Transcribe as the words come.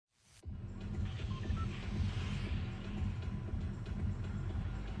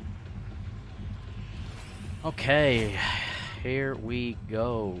Okay, here we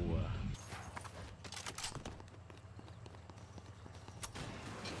go.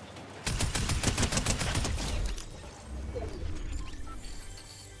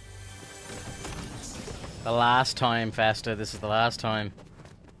 The last time, Festa. This is the last time.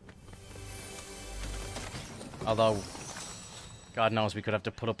 Although, God knows we could have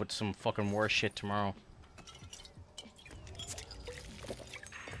to put up with some fucking worse shit tomorrow.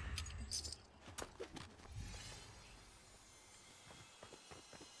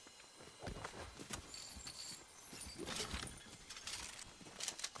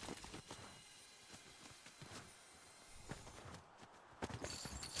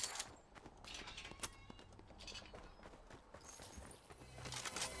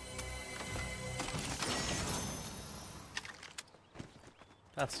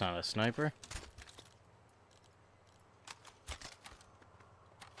 That's not a sniper.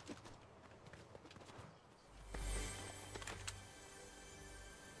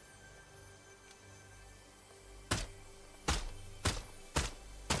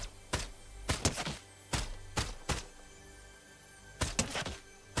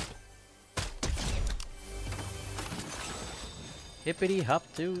 Hippity hop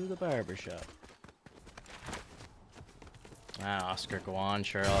to the barber shop. Ah, Oscar, go on,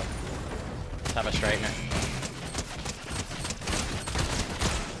 sure. Let's have a straightener.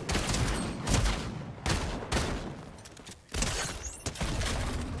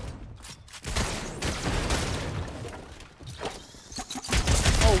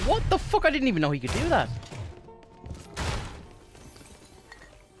 Oh, what the fuck? I didn't even know he could do that.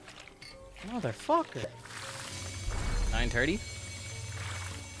 Motherfucker. 9:30?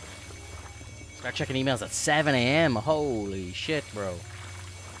 Start checking emails at 7 AM. Holy shit, bro.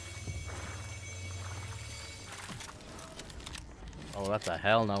 Oh, that's a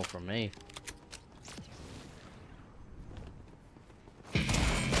hell no from me.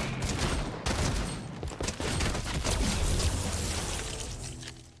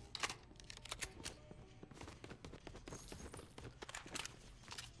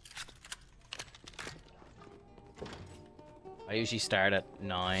 I usually start at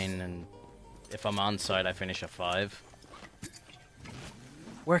 9 and if I'm on site, I finish at 5.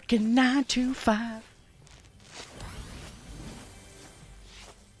 Working 9 to 5.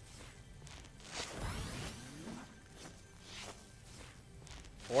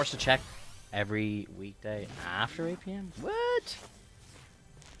 Forced to check every weekday after 8 PM? What?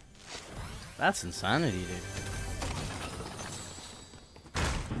 That's insanity, dude.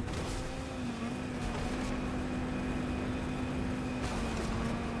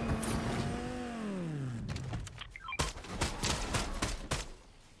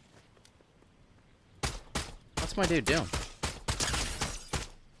 What's my dude doing?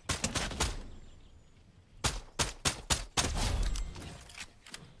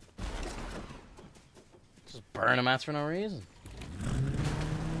 Just burn him ass for no reason.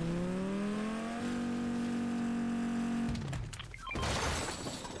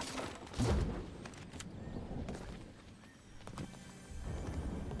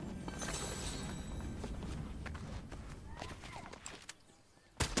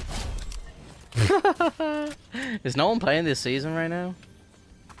 Is no one playing this season right now?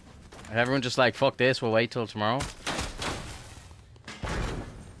 And everyone just like, fuck this, we'll wait till tomorrow?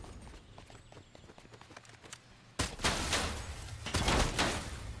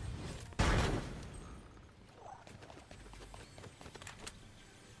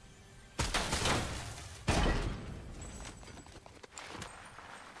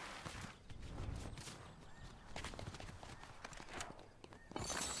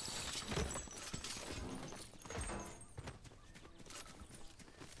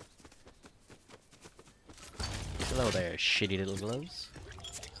 Hello there, shitty little gloves.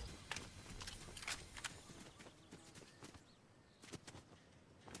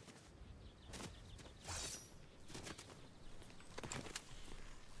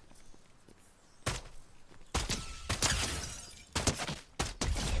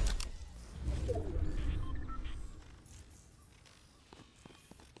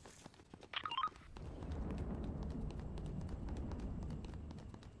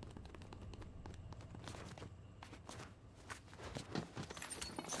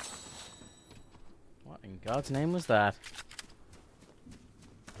 In God's name was that?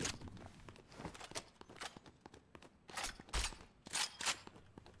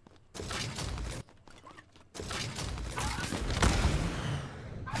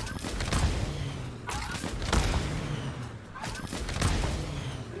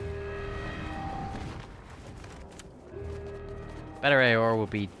 Better AR would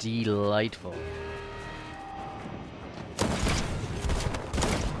be delightful.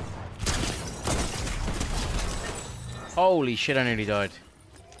 Holy shit, I nearly died.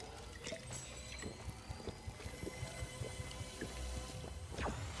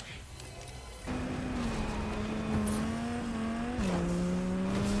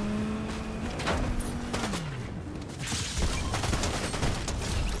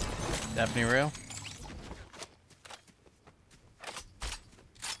 Definitely real.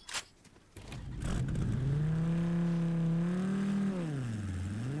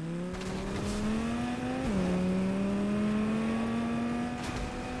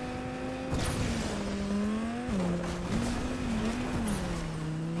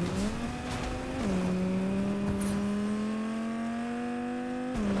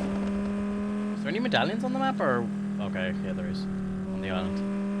 Is there any medallions on the map, or... Okay, yeah, there is. On the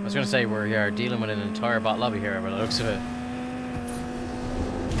island. I was going to say, we are dealing with an entire bot lobby here, by the looks of it.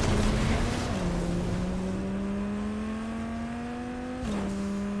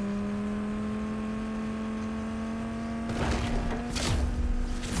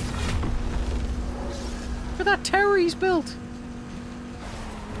 Look at that tower he's built!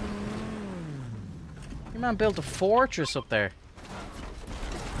 Your man built a fortress up there.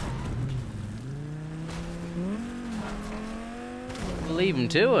 Leave him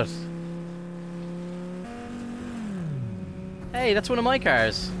to it. Hey, that's one of my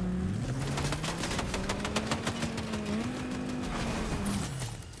cars.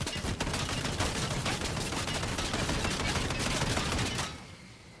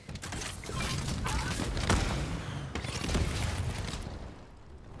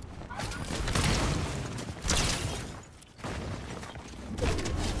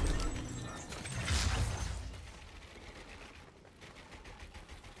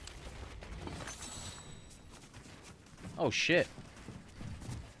 Oh shit.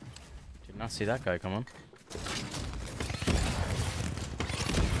 Did not see that guy come on.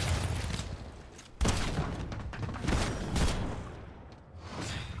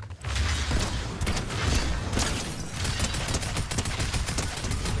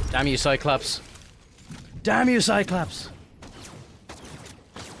 Damn you, Cyclops. Damn you, Cyclops.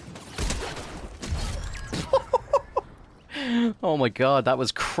 Oh my god, that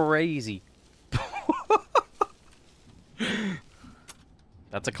was crazy.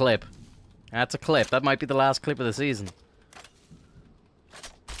 That's a clip. That's a clip. That might be the last clip of the season.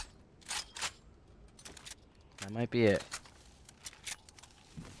 That might be it.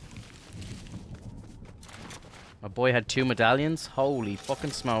 My boy had 2 medallions. Holy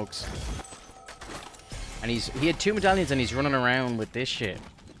fucking smokes. And he had 2 medallions and he's running around with this shit.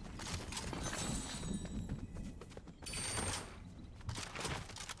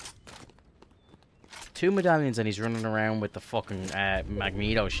 Two medallions and he's running around with the fucking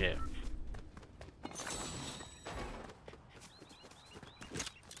Magneto shit.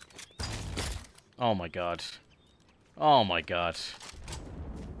 Oh my god. Oh my god.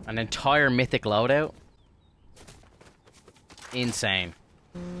 An entire Mythic loadout? Insane.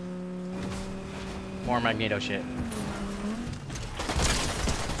 More Magneto shit.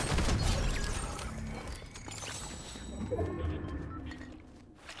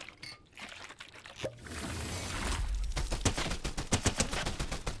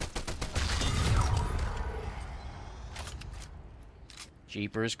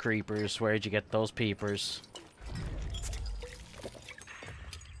 Jeepers creepers, where'd you get those peepers?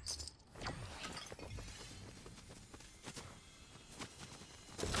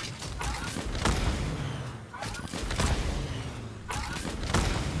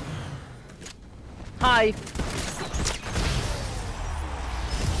 Hi!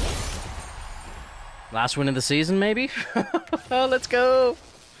 Last win of the season, maybe? Oh, let's go!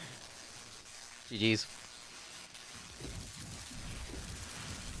 GG's.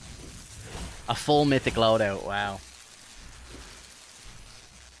 A full Mythic loadout, wow.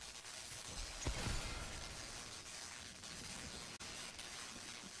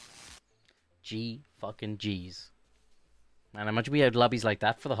 G fucking G's. Man, imagine we had lobbies like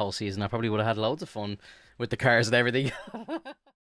that for the whole season. I probably would have had loads of fun with the cars and everything.